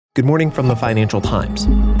Good morning from the Financial Times.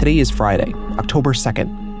 Today is Friday, October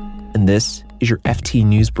 2nd, and this is your FT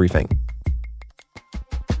News Briefing.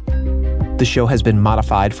 The show has been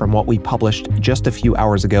modified from what we published just a few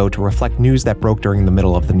hours ago to reflect news that broke during the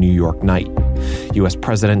middle of the New York night. U.S.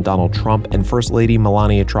 President Donald Trump and First Lady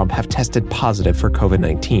Melania Trump have tested positive for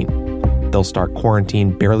COVID-19. They'll start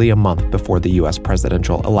quarantine barely a month before the U.S.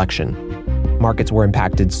 presidential election. Markets were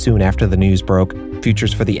impacted soon after the news broke.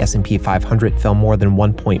 Futures for the S&P 500 fell more than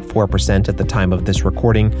 1.4% at the time of this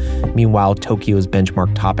recording. Meanwhile, Tokyo's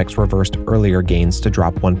benchmark Topix reversed earlier gains to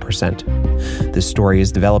drop 1%. This story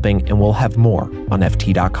is developing, and we'll have more on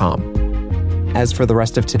FT.com. As for the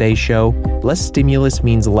rest of today's show, less stimulus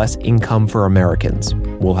means less income for Americans.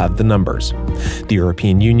 We'll have the numbers. The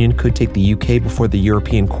European Union could take the UK before the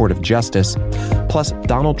European Court of Justice. Plus,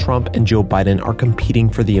 Donald Trump and Joe Biden are competing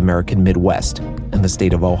for the American Midwest. And the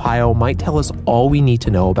state of Ohio might tell us all we need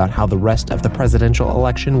to know about how the rest of the presidential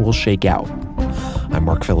election will shake out. I'm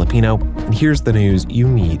Mark Filipino, and here's the news you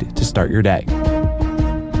need to start your day.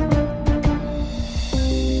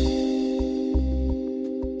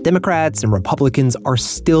 Democrats and Republicans are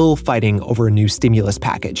still fighting over a new stimulus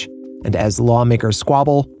package. And as lawmakers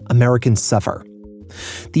squabble, Americans suffer.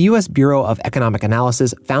 The U.S. Bureau of Economic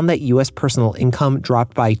Analysis found that U.S. personal income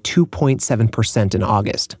dropped by 2.7% in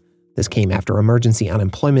August. This came after emergency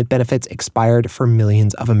unemployment benefits expired for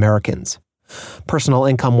millions of Americans. Personal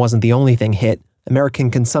income wasn't the only thing hit. American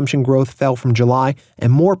consumption growth fell from July,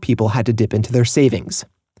 and more people had to dip into their savings.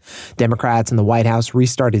 Democrats in the White House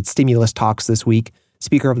restarted stimulus talks this week.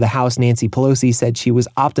 Speaker of the House Nancy Pelosi said she was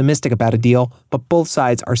optimistic about a deal, but both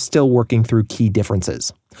sides are still working through key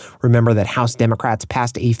differences. Remember that House Democrats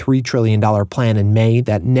passed a $3 trillion plan in May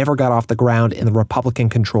that never got off the ground in the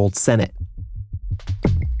Republican-controlled Senate.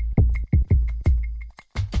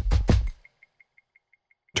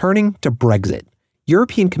 Turning to Brexit,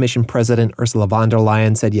 European Commission President Ursula von der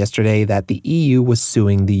Leyen said yesterday that the EU was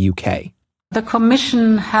suing the UK. The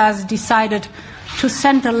Commission has decided to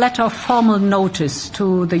send a letter of formal notice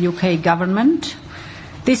to the UK government.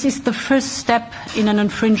 This is the first step in an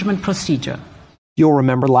infringement procedure. You'll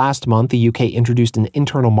remember last month the UK introduced an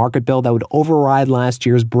internal market bill that would override last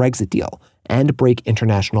year's Brexit deal and break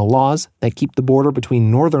international laws that keep the border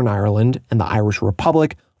between Northern Ireland and the Irish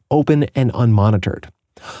Republic open and unmonitored.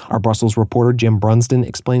 Our Brussels reporter Jim Brunsden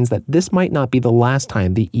explains that this might not be the last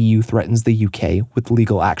time the EU threatens the UK with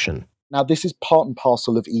legal action. Now, this is part and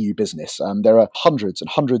parcel of EU business. There are hundreds and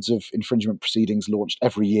hundreds of infringement proceedings launched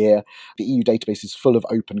every year. The EU database is full of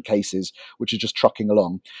open cases, which are just trucking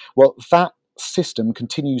along. Well, that system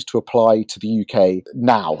continues to apply to the UK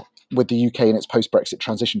now, with the UK in its post-Brexit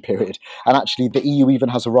transition period. And actually, the EU even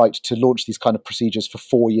has a right to launch these kind of procedures for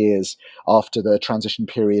 4 years after the transition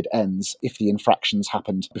period ends, if the infractions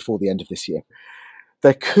happened before the end of this year.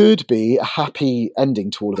 There could be a happy ending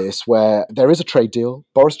to all of this where there is a trade deal.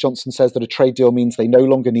 Boris Johnson says that a trade deal means they no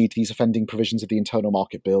longer need these offending provisions of the Internal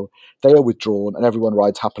Market Bill. They are withdrawn and everyone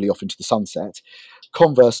rides happily off into the sunset.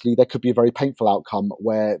 Conversely, there could be a very painful outcome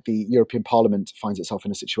where the European Parliament finds itself in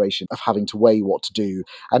a situation of having to weigh what to do.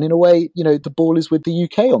 And in a way, the ball is with the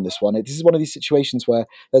UK on this one. This is one of these situations where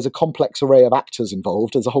there's a complex array of actors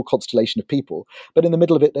involved. There's a whole constellation of people. But in the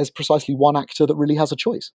middle of it, there's precisely one actor that really has a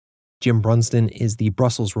choice. Jim Brunsden is the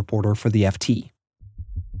Brussels reporter for the FT.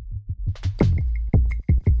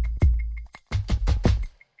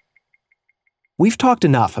 We've talked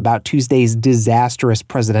enough about Tuesday's disastrous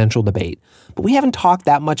presidential debate, but we haven't talked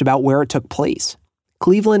that much about where it took place.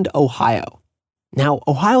 Cleveland, Ohio. Now,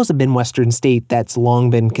 Ohio is a Midwestern state that's long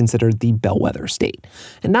been considered the bellwether state,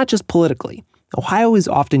 and not just politically. Ohio is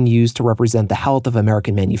often used to represent the health of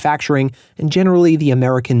American manufacturing and generally the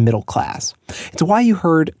American middle class. It's why you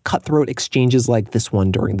heard cutthroat exchanges like this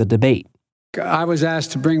one during the debate. I was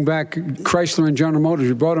asked to bring back Chrysler and General Motors.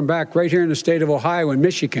 We brought them back right here in the state of Ohio and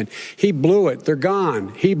Michigan. He blew it. They're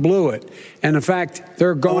gone. He blew it. And in fact,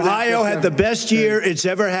 they're going. Ohio had the best year it's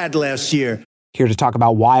ever had last year. Here to talk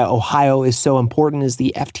about why Ohio is so important is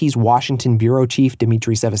the FT's Washington bureau chief,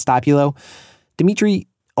 Dimitri Sevastopoulos. Dimitri,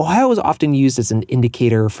 Ohio is often used as an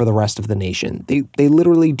indicator for the rest of the nation. They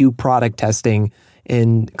literally do product testing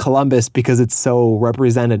in Columbus because it's so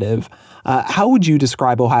representative. How would you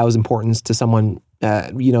describe Ohio's importance to someone,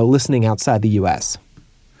 listening outside the U.S.?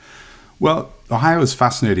 Well, Ohio is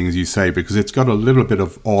fascinating, as you say, because it's got a little bit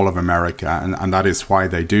of all of America, and that is why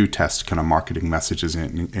they do test kind of marketing messages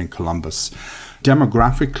in Columbus.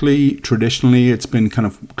 Demographically, traditionally, it's been kind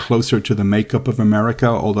of closer to the makeup of America,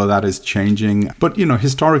 although that is changing. But,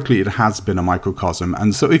 historically, it has been a microcosm.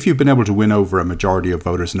 And so if you've been able to win over a majority of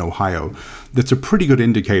voters in Ohio, that's a pretty good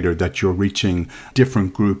indicator that you're reaching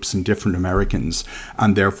different groups and different Americans,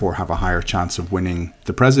 and therefore have a higher chance of winning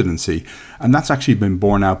the presidency. And that's actually been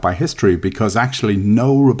borne out by history, because actually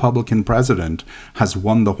no Republican president has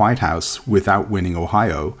won the White House without winning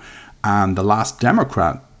Ohio. And the last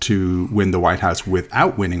Democrat to win the White House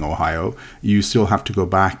without winning Ohio, you still have to go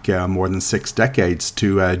back more than 6 decades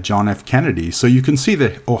to John F. Kennedy. So you can see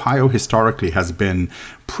that Ohio historically has been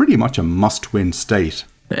pretty much a must-win state.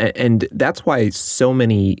 And that's why so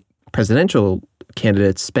many presidential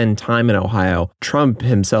candidates spend time in Ohio. Trump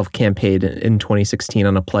himself campaigned in 2016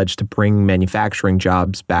 on a pledge to bring manufacturing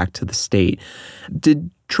jobs back to the state. Did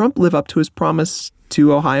Trump live up to his promise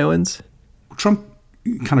to Ohioans? Trump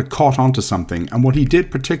kind of caught onto something. And what he did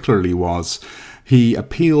particularly was he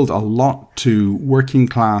appealed a lot to working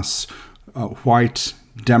class white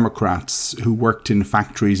Democrats who worked in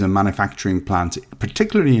factories and manufacturing plants,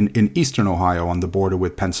 particularly in eastern Ohio on the border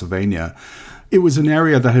with Pennsylvania. It was an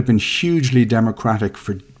area that had been hugely Democratic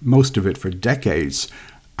for most of it for decades.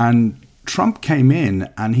 And Trump came in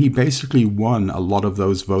and he basically won a lot of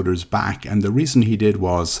those voters back. And the reason he did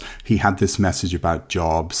was he had this message about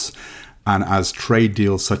jobs. And as trade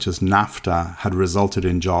deals such as NAFTA had resulted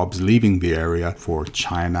in jobs leaving the area for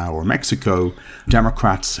China or Mexico,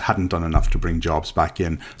 Democrats hadn't done enough to bring jobs back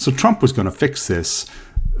in. So Trump was going to fix this.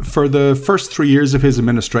 For the first 3 years of his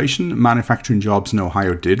administration, manufacturing jobs in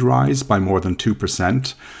Ohio did rise by more than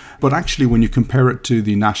 2%. But actually, when you compare it to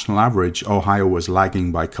the national average, Ohio was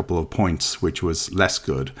lagging by a couple of points, which was less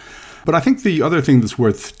good. But I think the other thing that's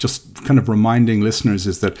worth just kind of reminding listeners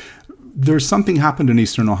is that there's something happened in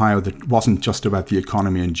Eastern Ohio that wasn't just about the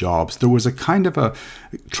economy and jobs. There was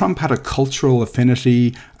Trump had a cultural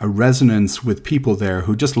affinity, a resonance with people there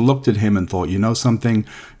who just looked at him and thought, you know something,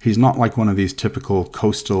 he's not like one of these typical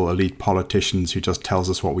coastal elite politicians who just tells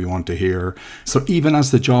us what we want to hear. So even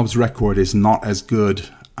as the jobs record is not as good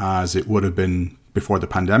as it would have been before the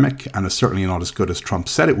pandemic, and is certainly not as good as Trump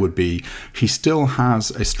said it would be, he still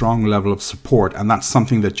has a strong level of support. And that's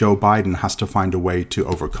something that Joe Biden has to find a way to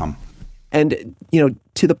overcome. And,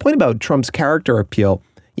 to the point about Trump's character appeal,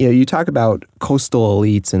 you talk about coastal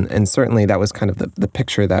elites, and certainly that was kind of the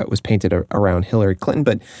picture that was painted around Hillary Clinton.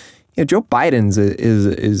 But, Joe Biden's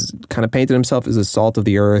is kind of painted himself as a salt of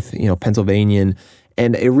the earth, Pennsylvanian.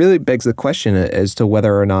 And it really begs the question as to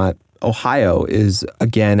whether or not Ohio is,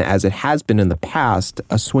 again, as it has been in the past,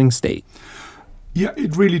 a swing state. Yeah,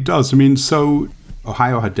 it really does. I mean, so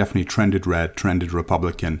Ohio had definitely trended red, trended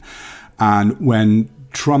Republican. And when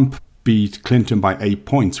Trump beat Clinton by 8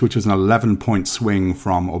 points, which was an 11-point swing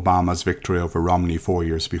from Obama's victory over Romney 4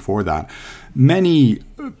 years before that, many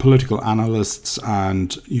political analysts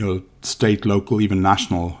and, state, local, even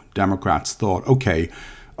national Democrats thought, okay,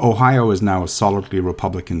 Ohio is now a solidly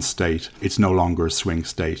Republican state. It's no longer a swing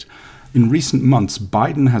state. In recent months,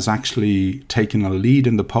 Biden has actually taken a lead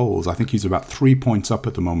in the polls. I think he's about 3 points up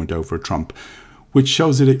at the moment over Trump, which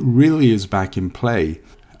shows that it really is back in play.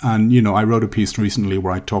 And, I wrote a piece recently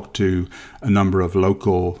where I talked to a number of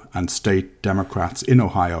local and state Democrats in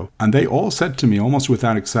Ohio, and they all said to me, almost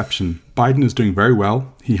without exception, Biden is doing very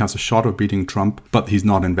well. He has a shot of beating Trump, but he's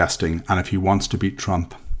not investing. And if he wants to beat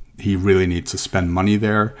Trump, he really needs to spend money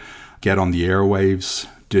there, get on the airwaves,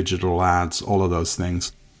 digital ads, all of those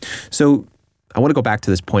things. So I want to go back to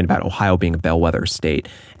this point about Ohio being a bellwether state.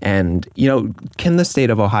 And, can the state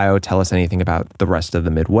of Ohio tell us anything about the rest of the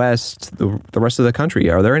Midwest, the rest of the country?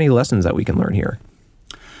 Are there any lessons that we can learn here?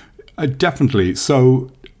 Definitely. So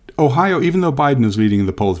Ohio, even though Biden is leading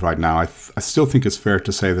the polls right now, I still think it's fair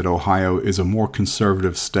to say that Ohio is a more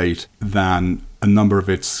conservative state than a number of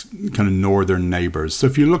its kind of northern neighbors. So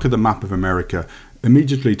if you look at the map of America,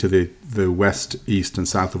 immediately to the west, east, and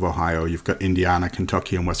south of Ohio, you've got Indiana,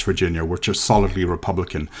 Kentucky, and West Virginia, which are solidly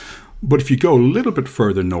Republican. But if you go a little bit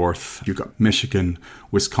further north, you've got Michigan,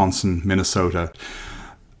 Wisconsin, Minnesota.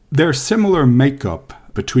 They're similar makeup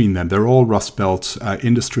between them. They're all Rust Belt.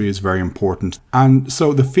 Industry is very important. And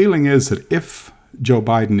so the feeling is that if Joe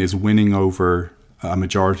Biden is winning over a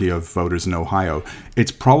majority of voters in Ohio,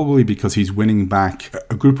 it's probably because he's winning back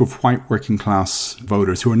a group of white working class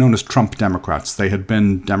voters who are known as Trump Democrats. They had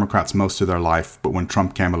been Democrats most of their life, but when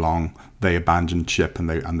Trump came along, they abandoned ship and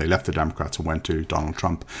they left the Democrats and went to Donald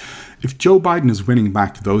Trump. If Joe Biden is winning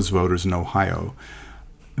back those voters in Ohio,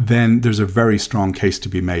 then there's a very strong case to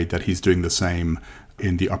be made that he's doing the same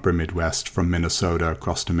in the upper Midwest from Minnesota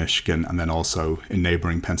across to Michigan and then also in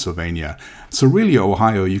neighboring Pennsylvania. So really,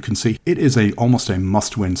 Ohio, you can see it is almost a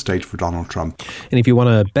must-win state for Donald Trump. And if you want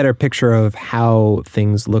a better picture of how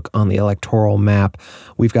things look on the electoral map,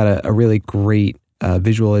 we've got a really great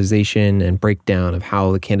visualization and breakdown of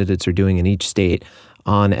how the candidates are doing in each state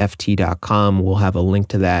on FT.com. We'll have a link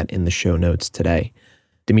to that in the show notes today.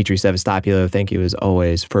 Dimitri Sevastopoulos, thank you as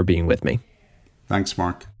always for being with me. Thanks,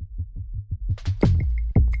 Mark.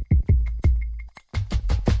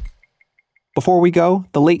 Before we go,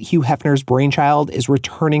 the late Hugh Hefner's brainchild is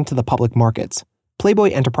returning to the public markets.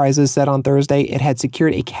 Playboy Enterprises said on Thursday it had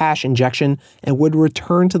secured a cash injection and would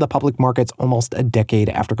return to the public markets almost a decade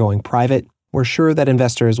after going private. We're sure that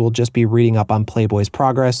investors will just be reading up on Playboy's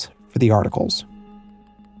progress for the articles.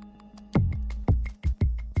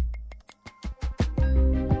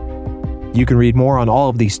 You can read more on all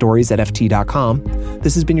of these stories at FT.com.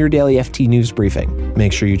 This has been your daily FT News Briefing.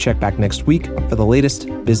 Make sure you check back next week for the latest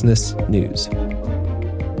business news.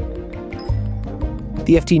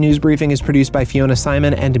 The FT News Briefing is produced by Fiona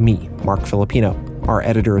Simon and me, Mark Filipino. Our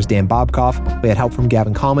editor is Dan Bobkoff. We had help from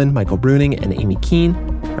Gavin Kallman, Michael Bruning, and Amy Keene.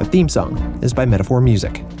 Our theme song is by Metaphor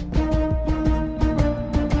Music.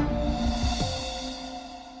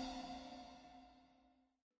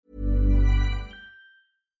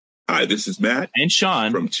 Hi, this is Matt and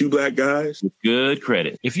Sean from Two Black Guys with Good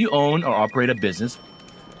Credit. If you own or operate a business,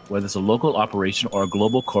 whether it's a local operation or a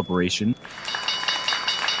global corporation,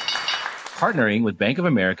 partnering with Bank of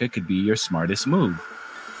America could be your smartest move.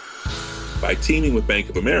 By teaming with Bank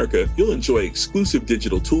of America, you'll enjoy exclusive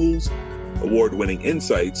digital tools, award-winning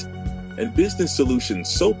insights, and business solutions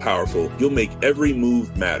so powerful you'll make every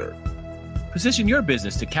move matter. Position your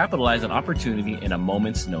business to capitalize on opportunity in a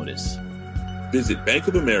moment's notice. Visit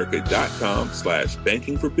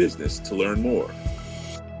bankofamerica.com/banking for business to learn more.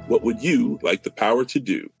 What would you like the power to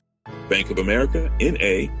do? Bank of America,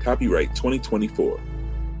 N.A., copyright 2024.